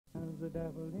the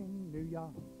devil in New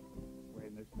York.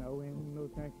 When there's snow in those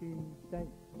 19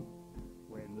 states.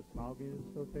 When the smog is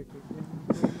so thick it can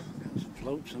Got some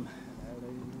flotsam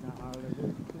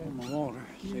on the water.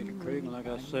 Cedar Creek, like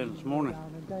I said this morning,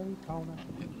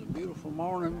 it was a beautiful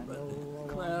morning, but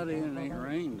cloudy and it ain't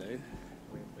rain though.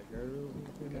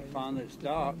 We gotta find this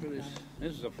dock. This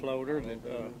is a floater that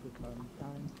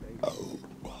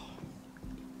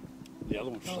the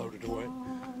other one floated away.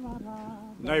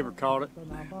 Neighbor caught it.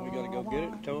 We gotta go get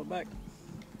it and tow it back.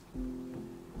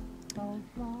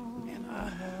 And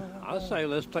I say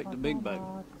let's take the big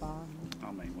boat.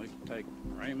 I mean, we can take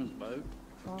Raymond's boat,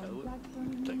 tow it.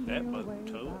 We can take that boat and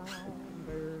tow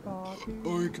it.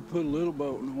 Or you could put a little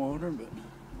boat in the water, but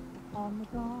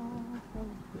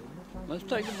let's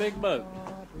take the big boat.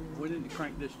 We need to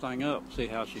crank this thing up, see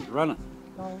how she's running.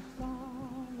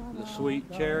 The Sweet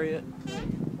Chariot,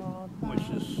 which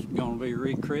is going to be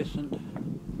rechristened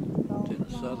to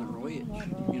the Southern Witch.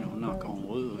 You know, knock on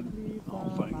wood, all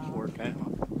things work out.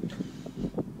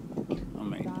 I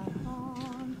mean,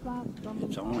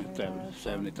 it's only a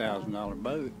 $70,000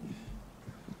 boat.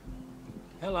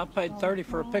 Hell, I paid $30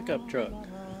 for a pickup truck.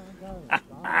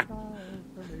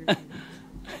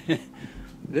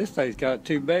 This thing's got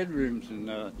 2 bedrooms and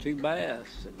 2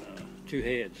 baths and 2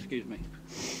 heads, excuse me.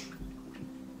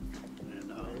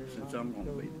 And since I'm going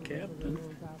to be the captain,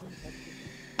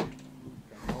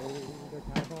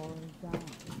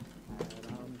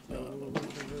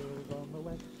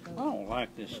 I don't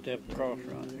like this step across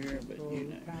right here, but you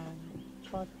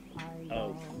know.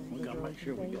 Oh, we gotta make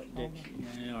sure we got deck shoes.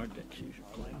 Yeah, our deck shoes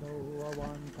are clean. I'll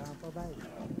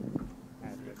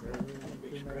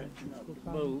be scratching up the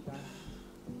boat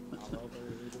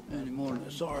any more than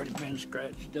it's already been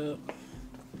scratched up.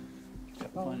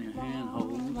 Got plenty of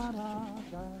handholds.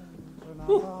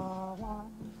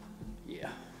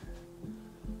 Yeah.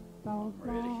 I'm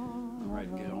ready. I'm ready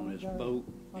to get on this boat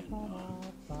and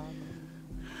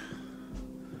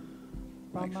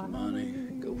make some money,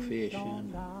 go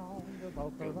fishing,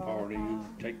 go partying,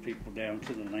 take people down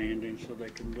to the landing so they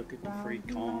can look at the free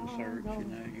concerts, you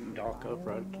know, you can dock up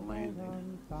right at the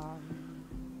landing.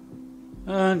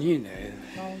 And you know,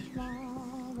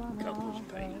 couples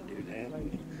pay to do that. We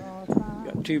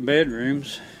got 2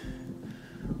 bedrooms.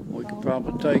 We could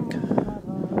probably take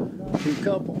 2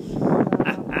 couples.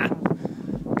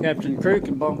 Captain crew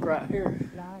can bunk right here.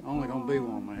 Only gonna be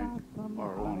 1 man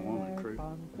or 1 woman crew.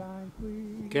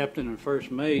 Captain and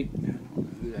first mate, I don't know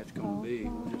who that's gonna be.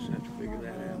 We'll just have to figure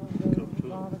that out. Come to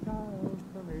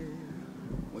it.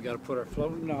 We gotta put our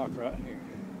floating dock right here.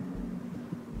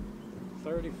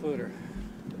 30-footer.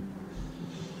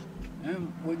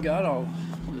 And we got all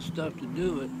the stuff to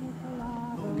do it,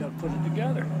 but we gotta put it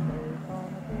together.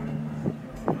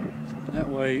 That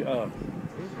way, your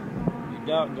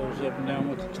dock goes up and down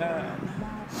with the tide.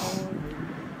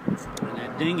 And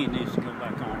that dinghy needs to go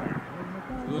back on there.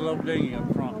 A little old dinghy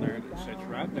up front there that sits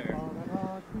right there.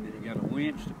 And you got a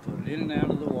winch to put it in and out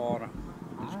of the water.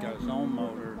 It's got its own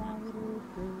motor.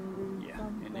 Yeah,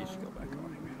 it needs to go back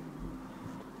on here.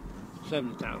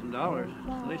 $70,000.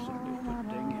 At least it'll just put the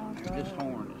dinghy on there. This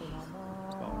horn is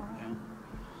falling down.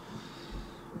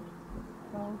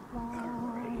 Our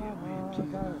radio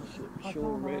antenna,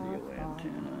 shore radio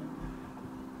antenna.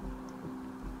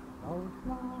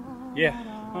 Yeah,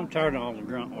 I'm tired of all the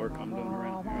grunt work I'm doing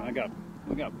around here.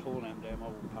 We got to pull them damn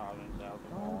old pilings out of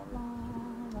the water,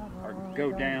 or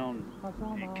go down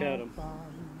and cut them.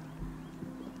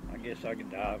 I guess I could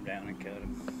dive down and cut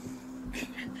them.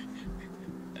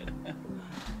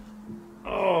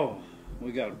 Oh,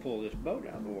 we got to pull this boat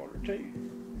out of the water too,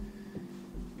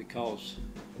 because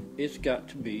it's got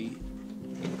to be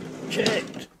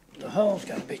checked. The hull's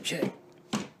got to be checked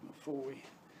before we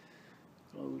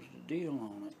close the deal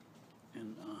on it.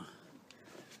 And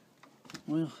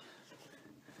well,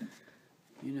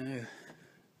 you know,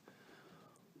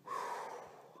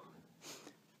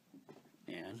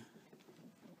 and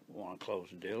want to close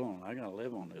the deal on it, I gotta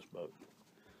live on this boat,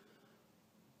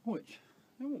 which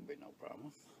it won't be no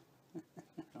problem.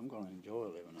 I'm gonna enjoy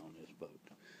living on this boat,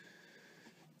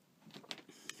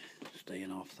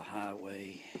 staying off the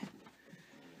highway.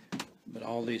 But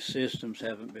all these systems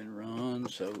haven't been run,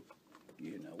 so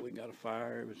you know we gotta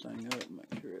fire everything up,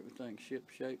 make sure everything's ship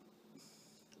shape,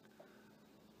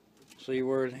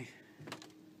 seaworthy,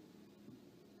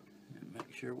 and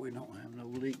make sure we don't have no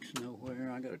leaks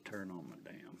nowhere. I gotta turn on my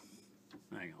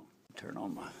hang on, turn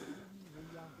on my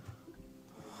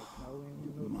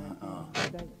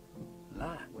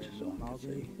lights so I can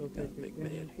see. Got a big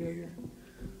bed here.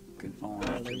 Conforms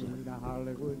to the,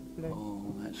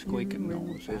 oh, that squeaking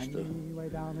noise is the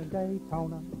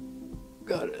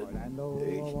got a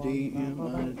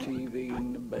HDMI TV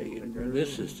in the bedroom.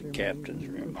 This is the captain's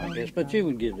room, I guess. But you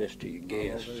would give this to your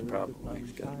guests, probably.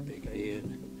 He's got a big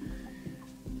head.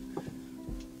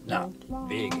 Not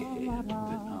big head, but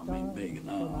I mean big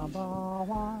enough.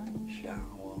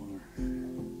 Shower.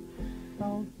 Do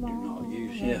not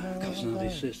use, yeah, because none of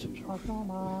these systems are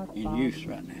in use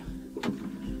right now.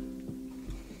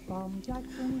 And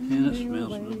it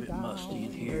smells a little bit musty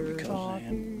in here because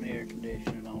the air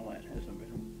conditioner and all that hasn't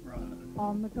been running.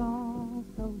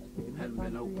 Hasn't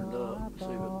been opened up. See,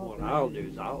 what I'll do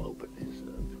is I'll open this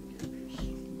up and get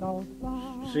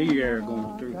sea air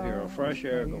going through here, or fresh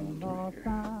air going through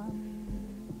here.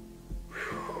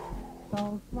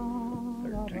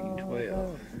 13,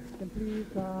 12,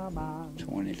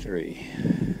 23,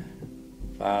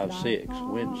 5, 6,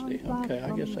 Wednesday. Okay,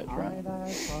 I guess that's right.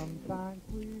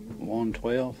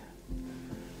 112.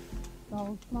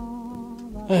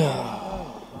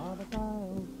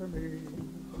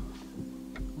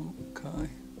 Okay,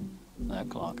 that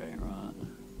clock ain't right.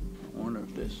 I wonder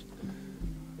if this.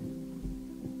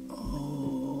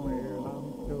 Oh,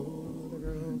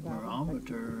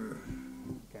 barometer.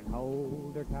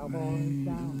 Hold the cowboys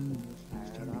down,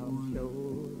 and I'll show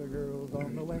the girls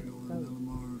on the west coast,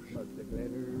 but the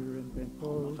glitter and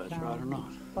pencil that's right or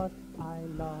not. But I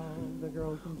love the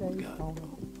girls in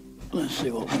Daytona. Let's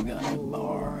see what we got in the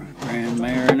bar. Grand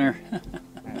Mariner.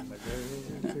 And the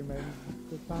girls who make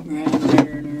the sun Grand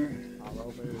Mariner. all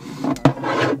over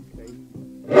the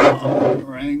Oh,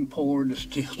 rain poured the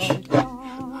steel.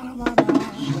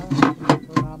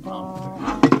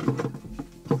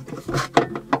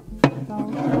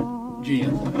 Gin. Yeah,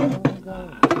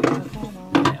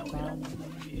 we don't want no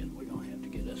gin. We're going to have to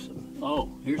get us some. Oh,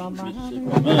 here's some Mississippi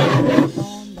mud.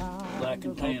 Black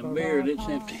and tan beer, it's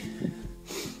empty.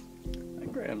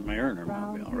 That Grand Mariner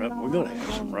might be alright. We're going to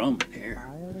have some rum in here.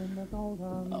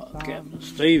 Captain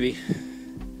Stephie.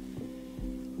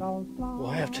 We'll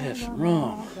have to have some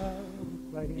rum.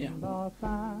 Yeah.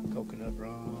 Coconut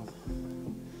rum.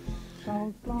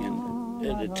 And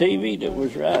the TV that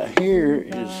was right here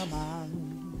is.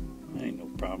 Ain't no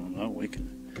problem though. We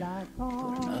can put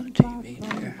another TV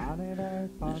there.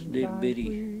 This little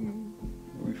bitty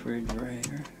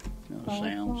refrigerator,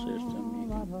 sound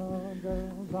system.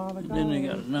 And then they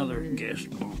got another guest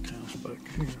bunkhouse back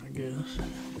here, I guess.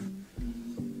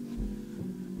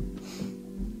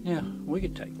 Yeah, we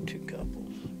could take 2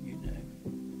 couples, you know,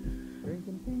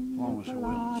 as long as they're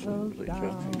willing to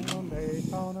sleep with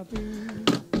each other.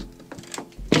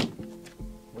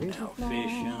 Out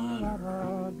fishing,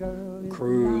 or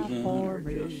cruising, or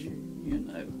just, you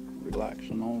know,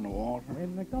 relaxing on the water.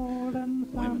 Women like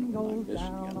this, you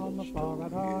got a little stool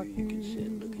here. You can sit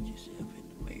and look at yourself in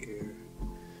the mirror.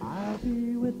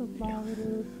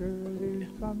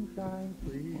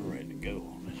 We're ready to go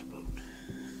on this boat.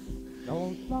 As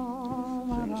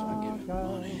soon as I get enough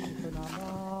money.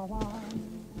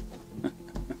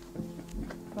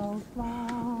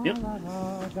 Yep. Give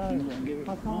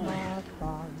it money.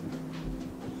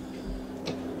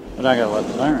 But I gotta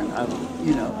let learn.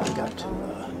 I've got to go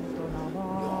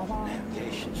on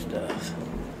navigation stuff.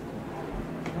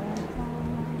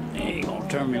 They ain't gonna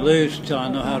turn me loose until I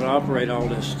know how to operate all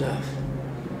this stuff.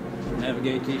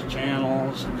 Navigate these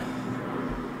channels.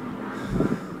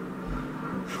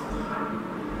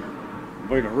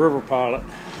 Be the river pilot.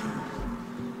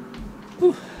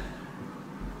 Whew.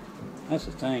 That's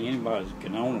the thing, anybody that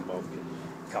can own a boat can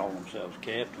call themselves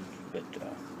captains, but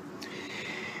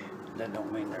that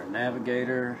don't mean they're a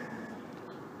navigator.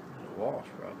 There's a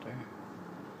wasp right there.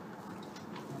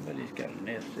 I bet he's got a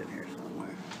nest in here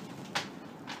somewhere.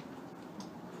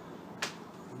 I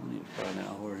need to find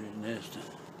out where his nest is.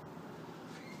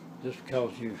 Just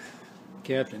because you're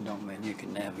captain don't mean you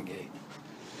can navigate.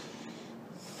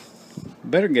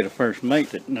 Better get a first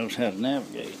mate that knows how to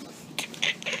navigate.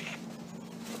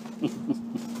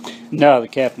 No, the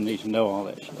captain needs to know all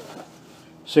that stuff.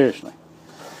 Seriously.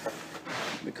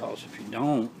 Because if you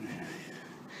don't,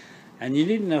 and you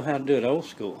need to know how to do it old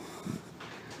school.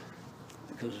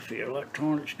 Because if your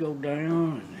electronics go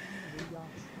down,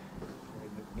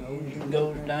 and the engine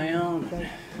goes down,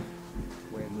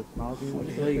 what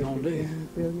the hell are you going to do?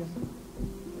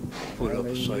 Put up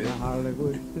a sail.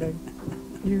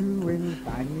 You will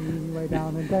find me way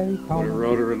down in Daytona. Put a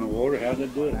rudder in the water. How'd they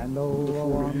do it? And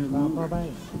over on Tampa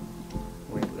Bay,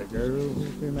 with the girls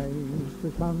who make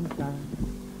the sunshine,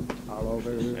 all over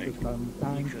the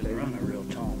sunshine. You could run a real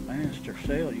tall mast or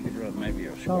sail. You could run maybe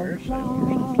a square sail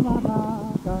or something.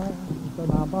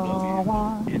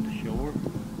 In the shore.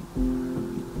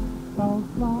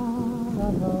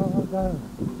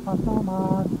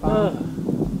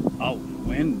 Oh,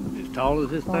 wind as tall as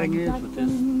this thing is with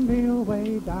this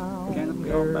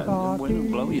canopy all about, the wind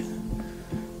will blow you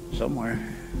somewhere.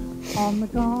 On the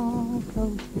Gulf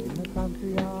Coast in the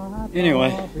country I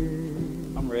Anyway,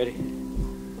 I'm ready.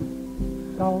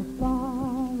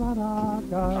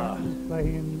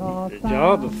 The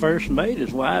job of first mate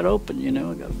is wide open, you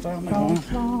know. I gotta find me one.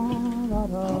 I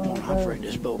don't want to operate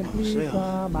this boat myself,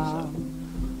 so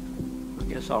I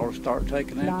guess I'll start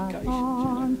taking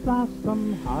applications.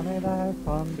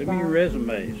 Send me your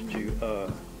resumes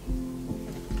to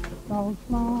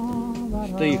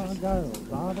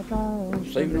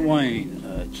Stephen Wayne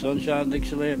at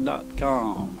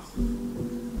sunshinedixieland.com.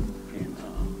 And of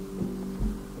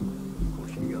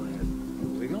course you go ahead.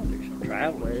 We're gonna do some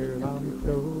traveling. I'm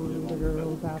sure the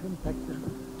girls out in Texas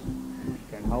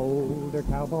can hold their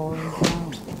cowboys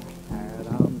down, and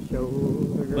I'm sure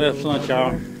the girls Left lunch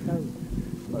hour.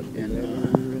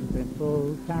 in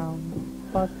Central Town.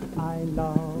 But I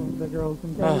love the girls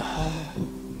from Daytona.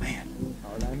 Man,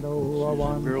 Orlando, as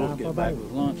the girls get back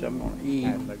with lunch, I'm gonna eat.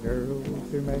 and the girls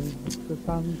who make the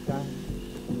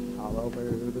sunshine all over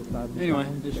the sunshine. Anyway,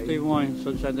 this is Stephen Wayne,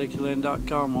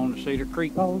 sunshinedixieland.com on the Cedar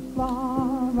Creek. Those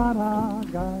Florida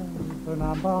girls are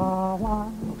number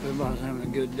one. Hope everybody's having a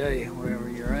good day wherever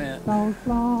you're at. Those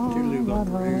Toodaloo,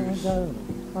 Florida buckaroos. girls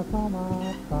are so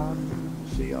much fun.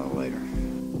 See y'all later.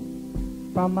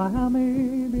 From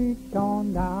Miami Beach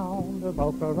on down to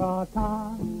Boca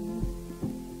Raton,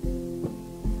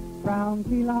 round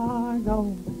Key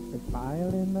Largo, they smile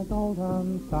in the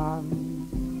golden sun.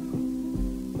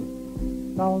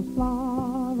 Those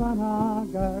Florida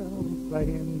girls play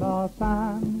in the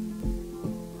sand.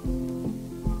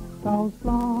 Those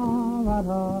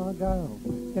Florida girls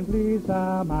can please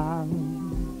a man.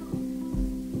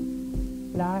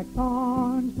 Like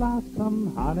orange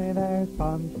blossom, honey, their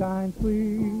sunshine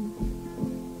sweet.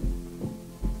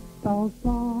 Those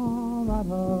Florida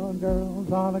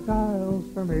girls are the girls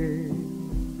for me.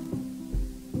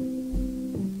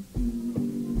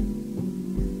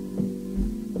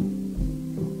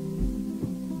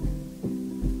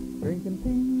 Drinking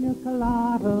pina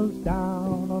coladas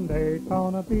down on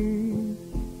Daytona Beach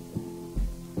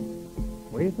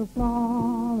with a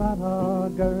Florida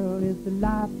girl is the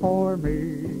life for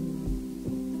me.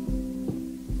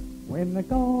 When the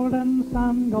golden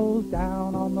sun goes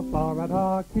down on the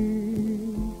Florida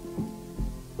Keys,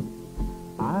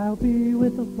 I'll be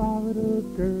with the Florida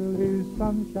girl whose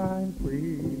sunshine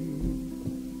free.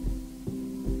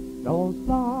 Those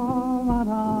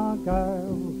Florida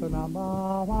girls are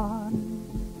number one.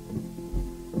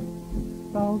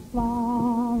 Those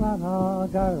Florida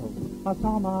girls are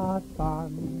so much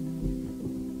fun.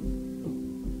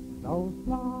 Those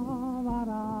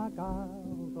Florida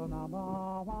girls are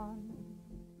number one.